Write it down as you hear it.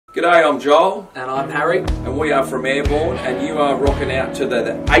G'day, I'm Joel. And I'm Harry. And we are from Airbourne, and you are rocking out to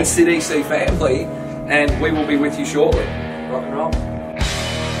the ACDC family, and we will be with you shortly. Rock and roll.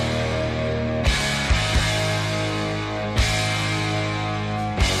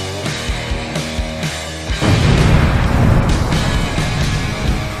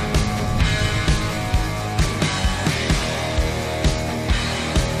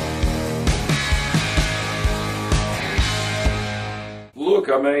 Look,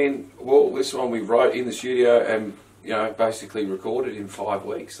 I mean, well, this one we wrote in the studio and, you know, basically recorded in 5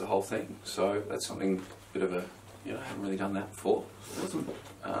 weeks, the whole thing. So that's something, bit of a, you know, haven't really done that before. Awesome.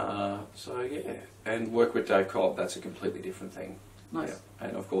 So yeah, and work with Dave Cobb, that's a completely different thing. Nice. Yeah.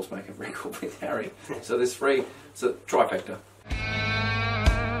 And of course make a record with Harry. So there's three, it's a trifecta.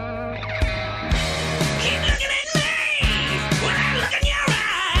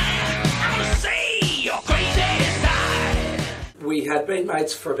 We had been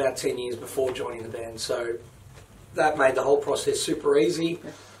mates for about 10 years before joining the band, so that made the whole process super easy.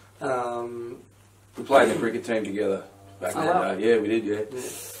 We played in the cricket team together back in the day. Yeah, we did, yeah.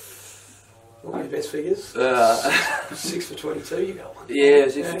 What were your best figures? 6 for 22, you got one. Yeah,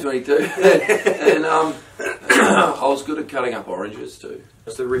 6 for 22. And I was good at cutting up oranges too.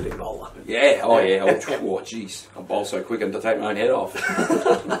 That's the ripping bowler. Yeah, oh yeah, oh jeez. I bowl so quick I take my own head off.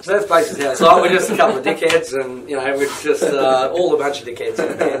 So that's basically how it's like. We're just a couple of dickheads, and you know, we're just all a bunch of dickheads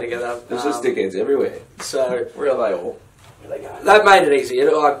in a band together. There's just dickheads everywhere. So where are they all? Where they go? That made it easy.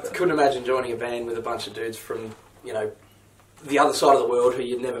 I couldn't imagine joining a band with a bunch of dudes from, you know, the other side of the world who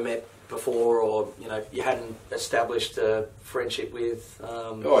you'd never met before, or you know, you hadn't established a friendship with.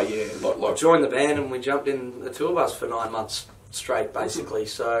 Oh yeah, like joined the band and we jumped in, the two of us, for 9 months straight, basically.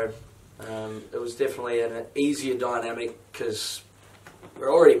 So it was definitely an easier dynamic because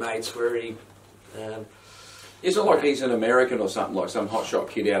we're already mates. We're already. It's not like he's an American or something, like some hotshot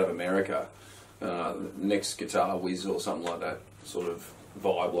kid out of America, next guitar whiz or something like that sort of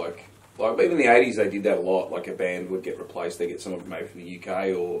vibe. Like even in the 80s they did that a lot. Like a band would get replaced, they get someone maybe from the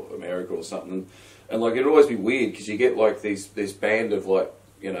UK or America or something, and like it'd always be weird because you get like this band of like,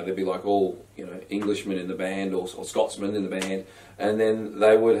 you know, there'd be like all, you know, Englishmen in the band or Scotsmen in the band, and then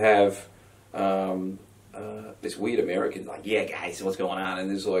they would have this weird American, like, yeah guys, what's going on?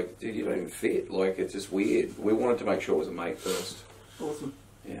 And it's like, dude, you don't even fit. Like, it's just weird. We wanted to make sure it was a mate first. Awesome.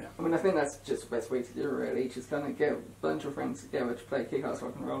 Yeah. I mean, I think that's just the best way to do it, really. Just kind of get a bunch of friends together to play kick-ass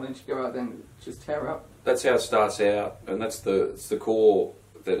rock and roll, and just go out there and just tear up. That's how it starts out, and it's the core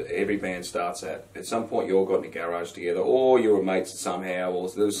that every band starts at. At some point you all got in a garage together, or you were mates somehow, or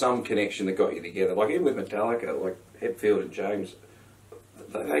there was some connection that got you together. Like even with Metallica, like Hetfield and James,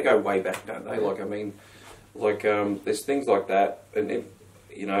 they go way back, don't they? Like, I mean, like there's things like that, and if,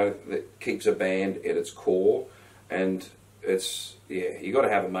 you know, that keeps a band at its core, and it's, yeah, you got to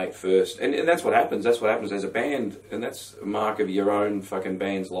have a mate first, and that's what happens. That's what happens as a band, and that's a mark of your own fucking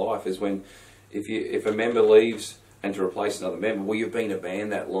band's life. Is when if a member leaves and to replace another member, well, you've been a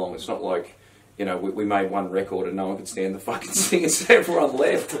band that long. It's not like, you know, we made one record and no one could stand the fucking singing, so everyone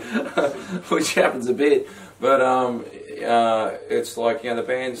left, which happens a bit. But it's like, you know, the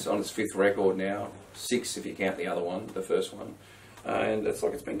band's on its 5th record now, 6 if you count the other one, the first one, and it's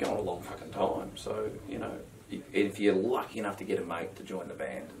like it's been going a long fucking time. So, you know, if you're lucky enough to get a mate to join the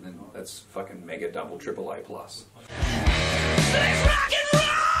band, then that's fucking mega double triple A plus. Let's rock and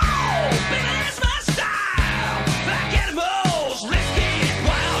roll, baby, that's my style. Like animals, let's get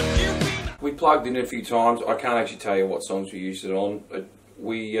wild. You be we plugged in a few times. I can't actually tell you what songs we used it on.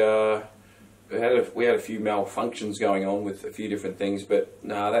 We had a few malfunctions going on with a few different things, but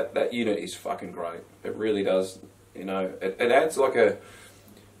no, that unit is fucking great. It really does. You know, it adds like a.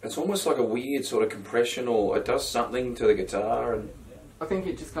 It's almost like a weird sort of compression, or it does something to the guitar, and I think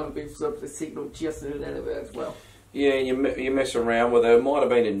it just kind of boosts up the signal just a little bit as well. yeah, and you mess around with it. It might have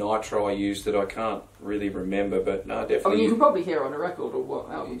been in Nitro I used it. I can't really remember, but no, definitely. I mean, you can probably hear it on a record or what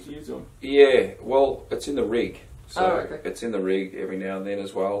albums you use on. Yeah, well, it's in the rig, so okay. It's in the rig every now and then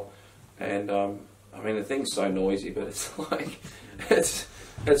as well. And I mean, the thing's so noisy, but it's like it's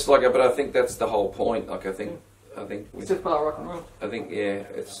like. But I think that's the whole point. Like, I think It's just part of rock and roll. I think, yeah,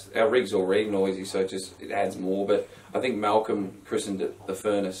 our rig's already noisy, so it adds more. But I think Malcolm christened it the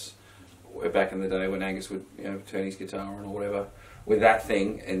Furnace back in the day when Angus would, you know, turn his guitar on or whatever with that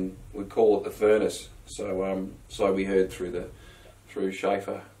thing, and we'd call it the Furnace. So we heard through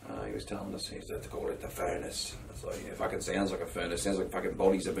Schaefer, he was telling us he used to have to call it the Furnace. It's like, yeah, fucking sounds like a furnace. Sounds like fucking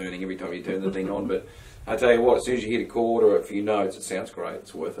bodies are burning every time you turn the thing on. But I tell you what, as soon as you hit a chord or a few notes, it sounds great.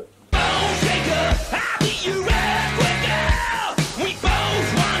 It's worth it. We both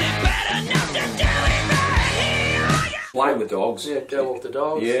want it bad enough to do it right here. Playing with dogs. Yeah, go walk the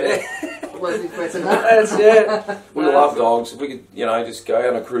dogs. Yeah. Leslie's better than that. That's it. We love dogs. If we could, just go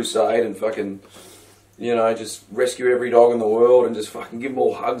on a crusade and fucking, just rescue every dog in the world and just fucking give them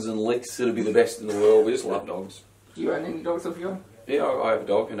all hugs and licks, it'd be the best in the world. We just love dogs. Do you own any dogs of your own? Yeah, I have a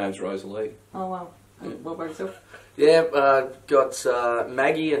dog. Her name's Rosalie. Oh, wow. And what about yourself? Yeah, got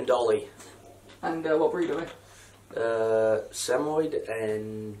Maggie and Dolly. And what breed are they? Samoyed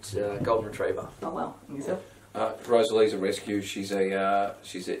and Golden Retriever. Oh, wow. And yourself? Rosalie's a rescue. She's a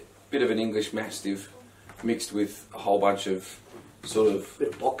bit of an English Mastiff mixed with a whole bunch of sort of... Bit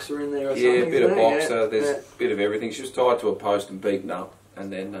of boxer in there or something. Yeah, a bit of boxer. Yeah. There's a bit of everything. She was tied to a post and beaten up.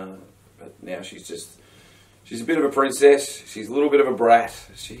 And then, but now she's a bit of a princess. She's a little bit of a brat.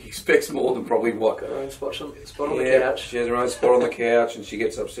 She expects more than probably what... Got her own spot on the couch. She has her own spot on the couch and she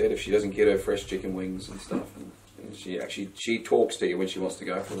gets upset if she doesn't get her fresh chicken wings and stuff. And she talks to you when she wants to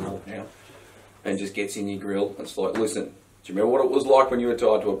go for a walk now. And just gets in your grill. It's like, listen, do you remember what it was like when you were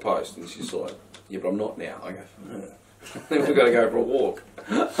tied to a post? And she's like, yeah, but I'm not now. I go, then we've got to go for a walk.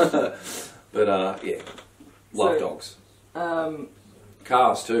 But, yeah, love dogs.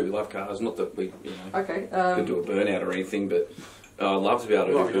 Cars too, we love cars. Not that we, Okay. could do a burnout or anything, but I'd love to be able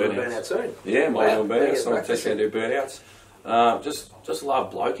to Might do do a burnouts. burnout soon. Yeah, might do a Wow. burnout. Yeah, Someone practice teach me to do burnouts. Just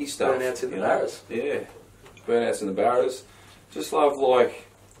love blokey stuff. Burnouts in the you know? barras. Yeah, burnouts in the barras. Just love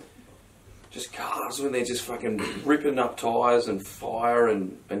just cars when they're just fucking ripping up tyres and fire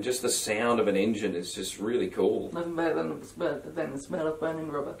and just the sound of an engine is just really cool. Nothing better than the smell of burning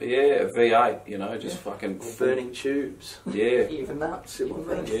rubber. Yeah, V8, just fucking Burning tubes. Yeah, Even that.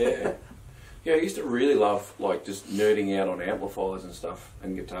 Similar thing. yeah. Yeah, I used to really love just nerding out on amplifiers and stuff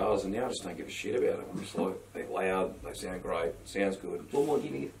and guitars, and now I just don't give a shit about them. I'm just like, they're loud, they sound great, sounds good. What more do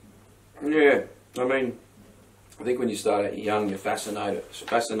you need? Yeah, I mean, I think when you start out young, you're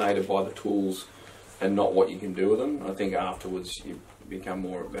fascinated by the tools and not what you can do with them. I think afterwards you become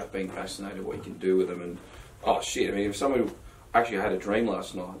more about being fascinated what you can do with them. And oh shit, I mean, if someone actually I had a dream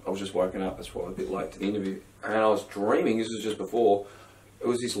last night. I was just woken up. That's why I was a bit late to the interview, and I was dreaming. This was just before. It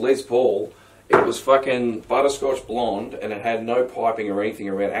was this Les Paul. It was fucking butterscotch blonde, and it had no piping or anything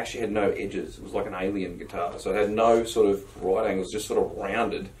around. It actually had no edges. It was like an alien guitar, so it had no sort of right angles, just sort of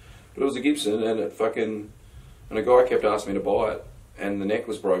rounded. But it was a Gibson, and it fucking. And a guy kept asking me to buy it, and the neck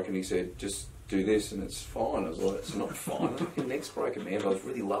was broken. He said, just do this and it's fine. I was like, it's not fine. The fucking neck's broken, man. But I was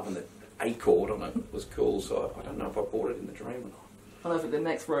really loving the A chord on it. It was cool, so I don't know if I bought it in the dream or not. I know if the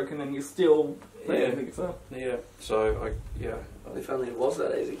neck's broken and you're still Yeah. the guitar. Yeah, so, yeah. If only it was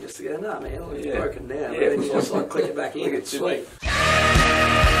that easy just to go, nah man, it's Yeah. broken now. Yeah. But then you just like click it back in, it's sweet.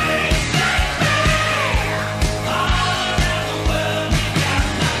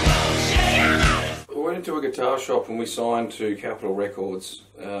 We went into a guitar shop and we signed to Capitol Records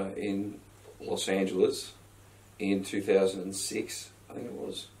in Los Angeles in 2006, I think it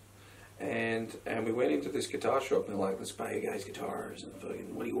was. And we went into this guitar shop and they're like, let's buy you guys guitars and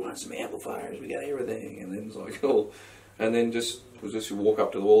fucking, what do you want? Some amplifiers, we got everything. And then it's like, cool. And then you walk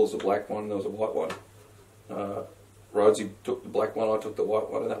up to the wall, there's a black one, there was a white one. Rhodesy took the black one, I took the white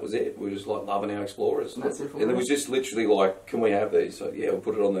one, and that was it. We were just like loving our Explorers. That's it for and it me. was just literally like, can we have these? So yeah, we'll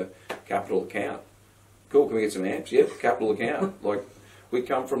put it on the Capitol account. Cool, can we get some amps? Yep, Capitol account. Like, we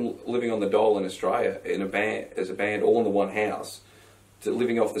come from living on the dole in Australia in a band, as a band, all in the one house, to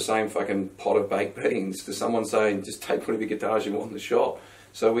living off the same fucking pot of baked beans, to someone saying, just take whatever guitars you want in the shop.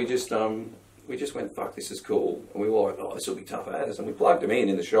 So we just went, fuck, this is cool. And we were like, oh, this will be tough as. And we plugged them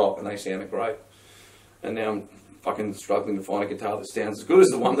in the shop and they sounded great. And now I'm fucking struggling to find a guitar that sounds as good as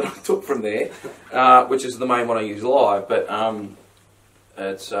the one that I took from there, which is the main one I use live. But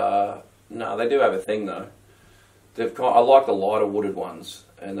it's, no, they do have a thing though. I like the lighter wooded ones,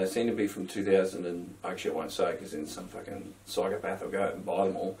 and they seem to be from 2000 and, actually I won't say because then some fucking psychopath will go out and buy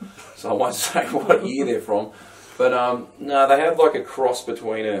them all. So I won't say what year they're from. But no, they have like a cross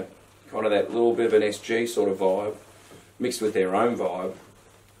between a kind of that little bit of an SG sort of vibe mixed with their own vibe.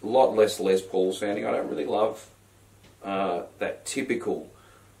 A lot less Les Paul sounding. I don't really love that typical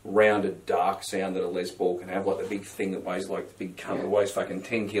rounded dark sound that a Les Paul can have, like the big thing that weighs like the big cunt that weighs fucking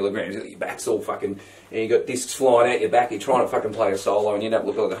 10 kilograms. Your back's all fucking, and you got discs flying out your back. You're trying to fucking play a solo, and you end up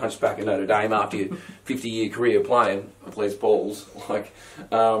looking like a hunchback in Notre Dame after your 50-year career playing Les Pauls. Like,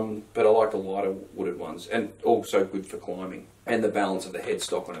 but I like the lighter wooded ones, and also good for climbing. And the balance of the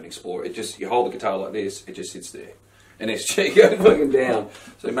headstock on an Explorer. It just, you hold the guitar like this, it just sits there. And SG goes fucking down.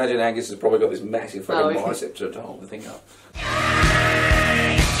 So imagine Angus has probably got this massive fucking bicep to hold the thing up.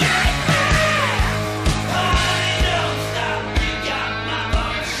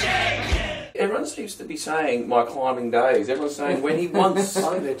 Everyone seems to be saying my climbing days. Everyone's saying when he once I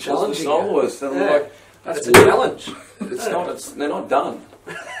think they're was the challenging soloist. And Yeah. like, That's a challenge. It's not. They're not done.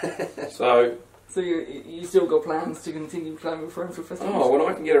 So you still got plans to continue climbing for festivals? oh, when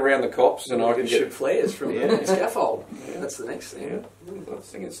I can get around the cops and I can shoot get flares from the scaffold. That's the next thing. yeah, I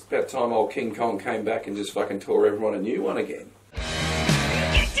think it's about time old King Kong came back and just fucking tore everyone a new one again.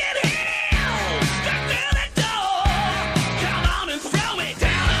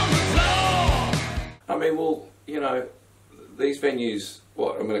 I mean, well, you know, these venues,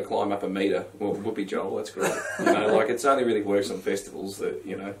 what, I'm going to climb up a metre. Well, whoopee Joel, that's great. You know, like, it's only really works on festivals that,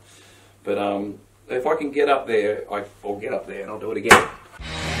 you know. But if I can get up there, I'll get up there and I'll do it again.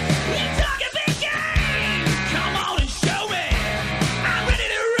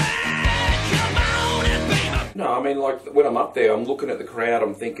 No, I mean, like, when I'm up there, I'm looking at the crowd,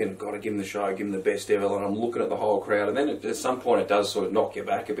 I'm thinking, gotta give them the show, give them the best ever, and I'm looking at the whole crowd, and then at some point it does sort of knock you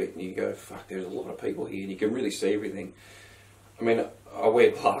back a bit, and you go, fuck, there's a lot of people here, and you can really see everything. I mean, I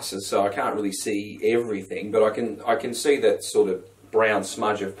wear glasses, so I can't really see everything, but I can see that sort of brown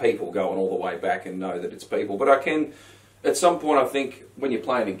smudge of people going all the way back and know that it's people. But I can, at some point, I think, when you're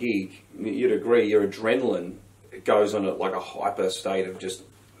playing a gig, you'd agree, your adrenaline goes on like a hyper state of just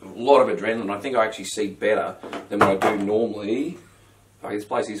a lot of adrenaline. I think I actually see better than what I do normally. Oh, this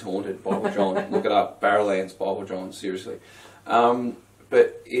place is haunted, Bible John. Look it up, Barrowlands, Bible John, seriously.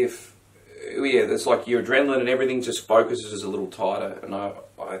 But if, yeah, it's like your adrenaline and everything just focuses a little tighter, and I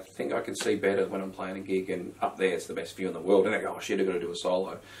think I can see better when I'm playing a gig, and up there it's the best view in the world, and I go, oh shit, I've got to do a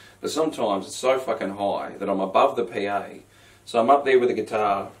solo. But sometimes it's so fucking high that I'm above the PA, so I'm up there with the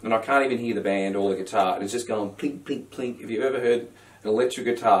guitar, and I can't even hear the band or the guitar, and it's just going plink, plink, plink. Have you ever heard an electric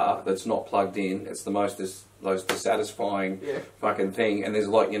guitar that's not plugged in? It's the most dissatisfying fucking thing, and there's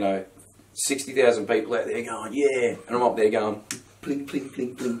like, you know, 60,000 people out there going, yeah, and I'm up there going, pling, pling,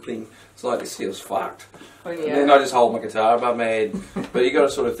 pling, pling, pling. It's like, this feels fucked. Oh, yeah. And then I just hold my guitar above my head. But you got to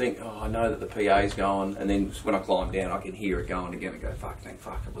sort of think, oh, I know that the PA's going, and then when I climb down, I can hear it going again and go, fuck, thank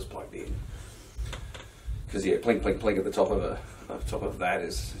fuck, it was plugged in. Because yeah, plink, plink, plink at the top of that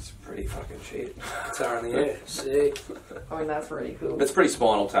is pretty fucking shit. Guitar in the air, sick. I mean, that's really cool. That's pretty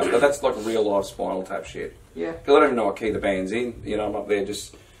Spinal Tap. That's like real life Spinal Tap shit. Yeah. Because I don't even know what key the band's in. You know, I'm up there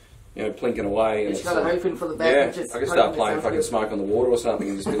just, you know, plinking away. And you got hoping for the band. Yeah, just I can start playing fucking Smoke on the Water or something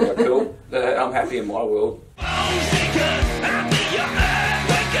and just be like, cool. I'm happy in my world.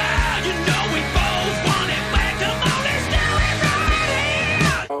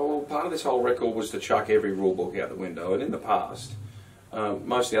 Oh, well, part of this whole record was to chuck every rule book out the window, and in the past,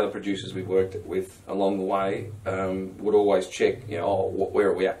 most of the other producers we've worked with along the way would always check, you know, oh, where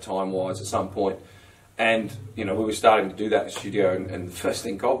are we at time-wise at some point. And, you know, we were starting to do that in the studio, and the first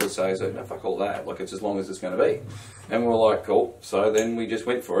thing Cobb would say is, no, fuck all that, like, it's as long as it's going to be. And we were like, cool. So then we just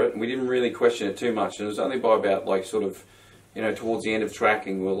went for it, and we didn't really question it too much. And it was only by about, like, sort of, you know, towards the end of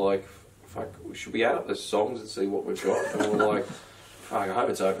tracking, we were like, fuck, should we add up the songs and see what we've got? And we were like, fuck, I hope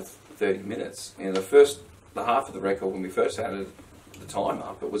it's over 30 minutes. And the half of the record, when we first added the time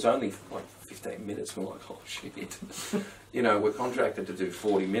up, it was only, like, 15 minutes. We're like, oh, shit. You know, we're contracted to do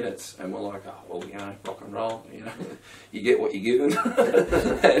 40 minutes, and we're like, oh, well, you know, rock and roll, you know, you get what you're given.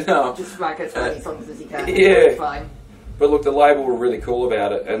 And, just whack as many songs as you can. Yeah. It's fine. But look, the label were really cool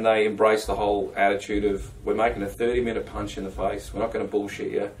about it, and they embraced the whole attitude of, we're making a 30-minute punch in the face, we're not going to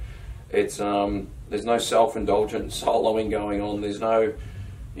bullshit you. It's, there's no self-indulgent soloing going on, there's no,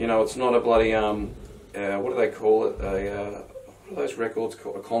 you know, it's not a bloody, what do they call it, those records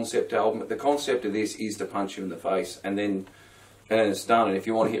called a concept album. The concept of this is to punch you in the face, and then it's done. And if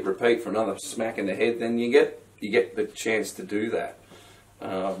you want to hit repeat for another smack in the head, then you get the chance to do that.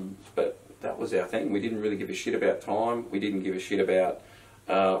 But that was our thing. We didn't really give a shit about time. We didn't give a shit about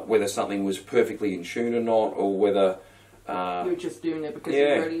whether something was perfectly in tune or not, or whether you were just doing it because you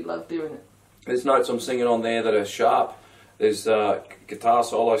really love doing it. There's notes I'm singing on there that are sharp. There's guitar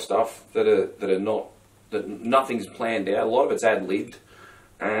solo stuff that are not. That nothing's planned out. A lot of it's ad-libbed,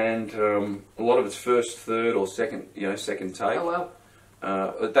 and a lot of it's first, third, or second take. Oh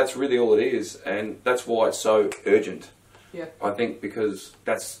well. That's really all it is, and that's why it's so urgent. Yeah. I think because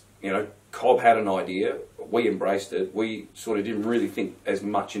that's, you know, Cobb had an idea, we embraced it. We sort of didn't really think as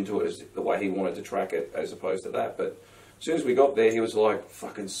much into it as the way he wanted to track it, as opposed to that. But as soon as we got there, he was like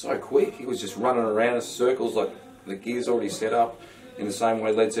fucking so quick. He was just running around in circles, like the gear's already set up. In the same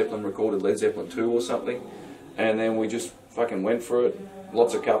way Led Zeppelin recorded Led Zeppelin 2 or something, and then we just fucking went for it.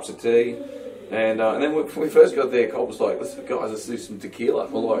 Lots of cups of tea, and then when we first got there, Cobb was like, let's do some tequila."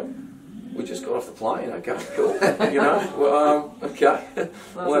 We're like, "We just got off the plane, okay, cool, you know, well, okay,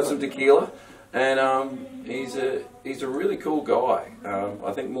 we'll have some tequila." And he's a really cool guy.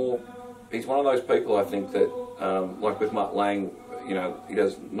 I think he's one of those people. I think that like with Mutt Lang, you know, he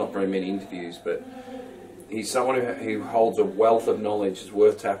does not very many interviews, but he's someone who holds a wealth of knowledge is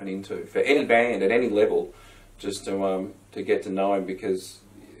worth tapping into for any band at any level, just to get to know him, because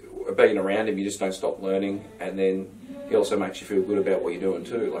being around him you just don't stop learning, and then he also makes you feel good about what you're doing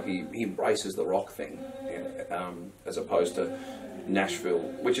too. Like he embraces the rock thing, as opposed to Nashville,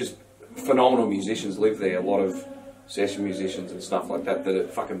 which is phenomenal musicians live there. A lot of session musicians and stuff like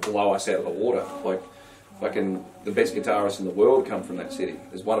that fucking blow us out of the water. Like fucking the best guitarists in the world come from that city.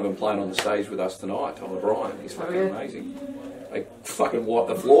 There's one of them playing on the stage with us tonight, Tyler Bryan. He's fucking amazing. They fucking wipe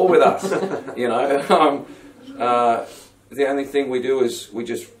the floor with us, you know. The only thing we do is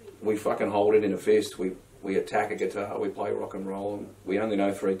we fucking hold it in a fist. We attack a guitar, we play rock and roll, and we only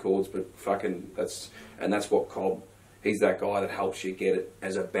know 3 chords, but fucking that's what Cobb, he's that guy that helps you get it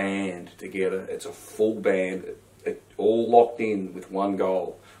as a band together. It's a full band, all locked in with one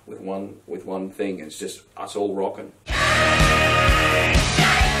goal, with one thing. It's just us all rocking.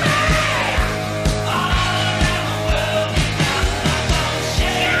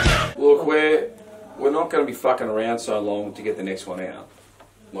 Look, we're not going to be fucking around so long to get the next one out.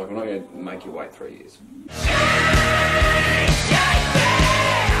 Like, we're not going to make you wait 3 years.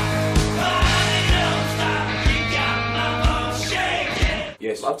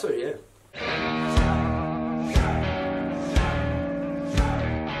 Yes. Love to, yeah.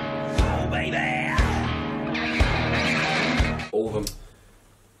 All of them.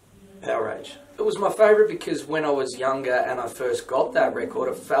 Power Age. It was my favourite because when I was younger and I first got that record,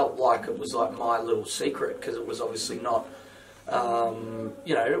 it felt like it was like my little secret, because it was obviously not,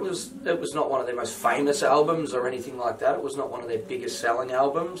 you know, it was not one of their most famous albums or anything like that. It was not one of their biggest selling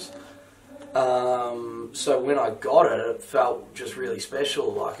albums. So when I got it, it felt just really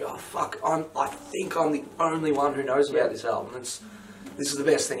special. Like, oh fuck, I think I'm the only one who knows about this album. This is the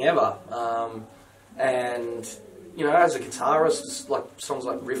best thing ever. And you know, as a guitarist, it's like songs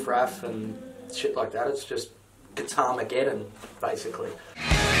like Riff Raff and shit like that. It's just Guitar-mageddon, basically.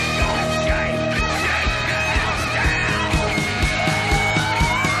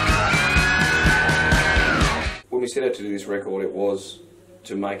 When we set out to do this record, it was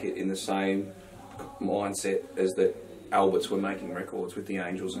to make it in the same mindset as that Alberts were making records with the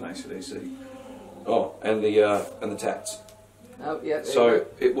Angels and AC/DC. Oh, and the Tats. Oh yeah. So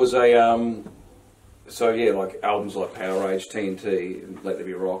it was a so yeah, like albums like Power Age, TNT, and Let There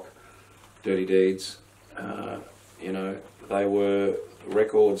Be Rock, Dirty Deeds. You know, they were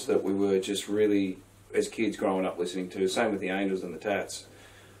records that we were just really, as kids growing up, listening to. Same with the Angels and the Tats.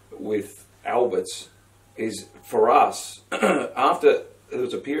 With Alberts, is for us after. There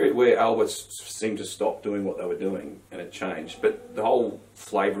was a period where Alberts seemed to stop doing what they were doing, and it changed. But the whole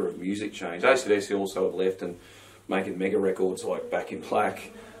flavour of music changed. AC/DC also had left and making mega records like Back in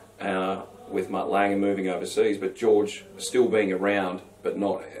Black with Mutt Lang and moving overseas. But George still being around, but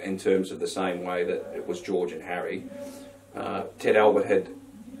not in terms of the same way that it was George and Harri. Ted Albert had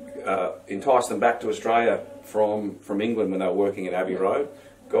enticed them back to Australia from England when they were working at Abbey Road.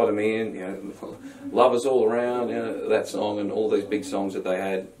 Got them in, you know, Lovers All Around, you know, that song, and all these big songs that they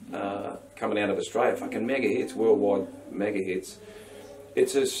had coming out of Australia, fucking mega hits, worldwide mega hits.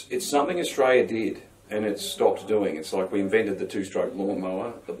 It's something Australia did, and it stopped doing. It's like we invented the 2-stroke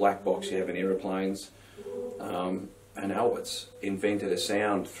lawnmower, the black box you have in aeroplanes, and Alberts invented a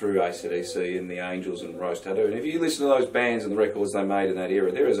sound through AC/DC and the Angels and Rose Tattoo. And if you listen to those bands and the records they made in that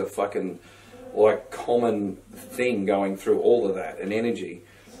era, there is a fucking like common thing going through all of that, an energy.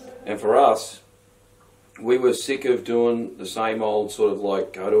 And for us, we were sick of doing the same old sort of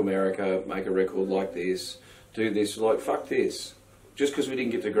like, go to America, make a record like this, do this, like, fuck this. Just because we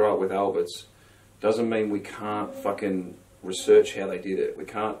didn't get to grow up with Alberts doesn't mean we can't fucking research how they did it. We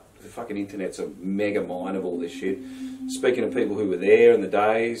can't, the fucking internet's a mega mine of all this shit. Speaking of people who were there in the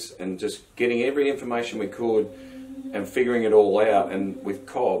days and just getting every information we could and figuring it all out. And with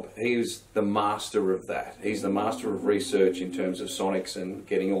Cobb, he was the master of that. He's the master of research in terms of sonics and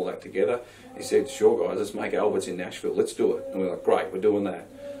getting all that together. He said, sure guys, let's make Alberts in Nashville, let's do it. And we're like, great, we're doing that.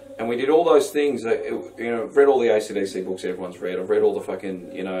 And we did all those things, you know, I've read all the AC/DC books everyone's read, I've read all the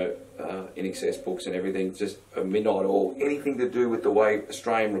fucking, you know, In Excess books and everything, just a Midnight Oil, anything to do with the way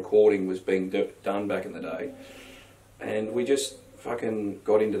Australian recording was being done back in the day. And we just fucking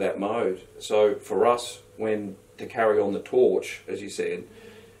got into that mode. So for us, when to carry on the torch, as you said,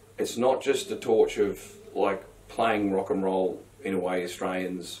 it's not just the torch of like playing rock and roll in a way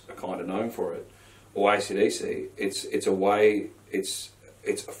Australians are kind of known for it, or AC/DC. It's a way, it's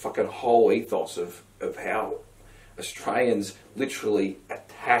a fucking whole ethos of how Australians literally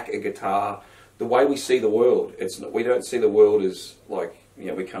attack a guitar, the way we see the world. We don't see the world as like, you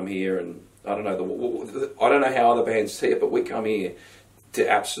know, we come here and I don't know how other bands see it, but we come here. to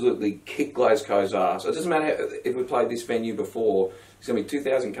absolutely kick Glasgow's ass. It doesn't matter if we played this venue before. There's going to be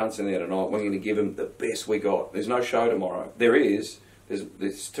 2,000 cunts in there tonight. We're going to give them the best we got. There's no show tomorrow. There is.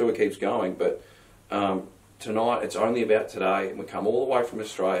 This tour keeps going, but tonight it's only about today. And we come all the way from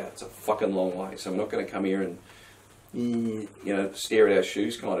Australia. It's a fucking long way. So we're not going to come here and stare at our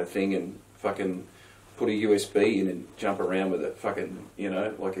shoes kind of thing and fucking put a USB in and jump around with it, fucking,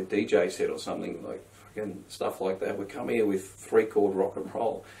 like a DJ set or something, like fucking stuff like that. We come here with 3-chord rock and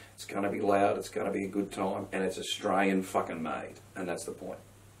roll. It's going to be loud, it's going to be a good time, and it's Australian fucking made, and that's the point.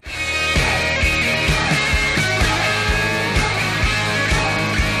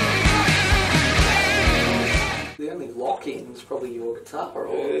 The only lock-in is probably your guitar,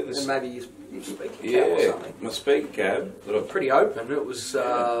 and maybe your speaker cab or something. My speaker cab. Pretty open. It was.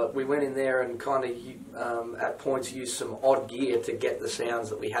 We went in there and kind of at points used some odd gear to get the sounds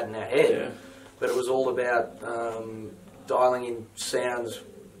that we had in our head. Yeah. But it was all about dialing in sounds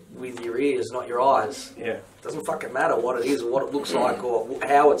with your ears, not your eyes. Yeah. It doesn't fucking matter what it is or what it looks like or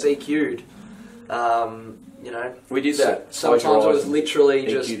how it's EQ'd. We did that. Sometimes it was literally EQ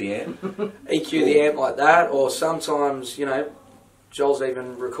just the amp. EQ the amp like that, or sometimes, Joel's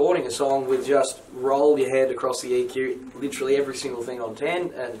even recording a song with just roll your head across the EQ, literally every single thing on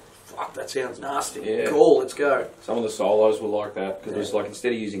 10, and fuck, that sounds nasty. Yeah. Cool, let's go. Some of the solos were like that, because it was like,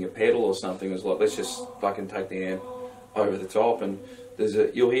 instead of using a pedal or something, it was like, let's just fucking take the amp over the top, and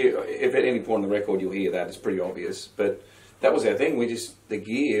you'll hear, if at any point in the record you'll hear that, it's pretty obvious, but that was our thing. The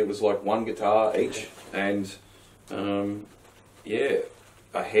gear was like one guitar each, and a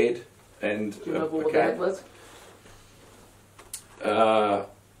head and Do you remember a what the head was?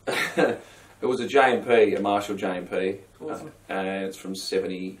 it was a J&P, a Marshall J&P, Awesome. and it's from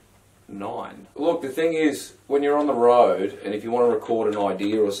 79. Look, the thing is, when you're on the road, and if you want to record an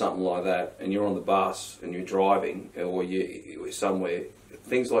idea or something like that, and you're on the bus and you're driving, or you're somewhere,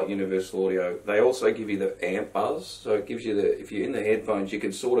 things like Universal Audio, they also give you the amp buzz. So it gives you if you're in the headphones, you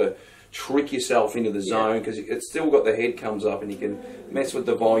can sort of trick yourself into the zone, because it's still got the head comes up, and you can mess with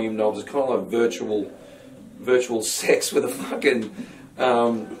the volume knobs. It's kind of like virtual sex with a fucking. I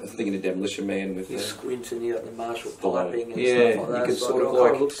was thinking of Demolition Man with You squint and you got the Marshall piping and yeah, stuff like that. you can So sort it of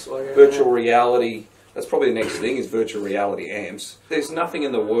kinda like looks like virtual reality. That's probably the next thing, is virtual reality amps. There's nothing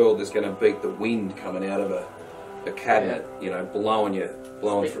in the world that's going to beat the wind coming out of a cabinet, blowing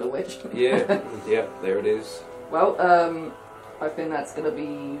Speaking through. of which. Yeah, yeah, there it is. Well, I think that's going to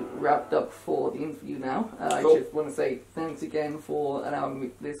be wrapped up for the interview now. Cool. I just want to say thanks again for allowing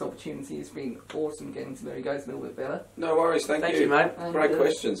me this opportunity. It's been awesome getting to know you guys a little bit better. No worries, thank you. you, mate. And, Great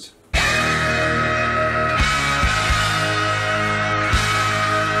questions.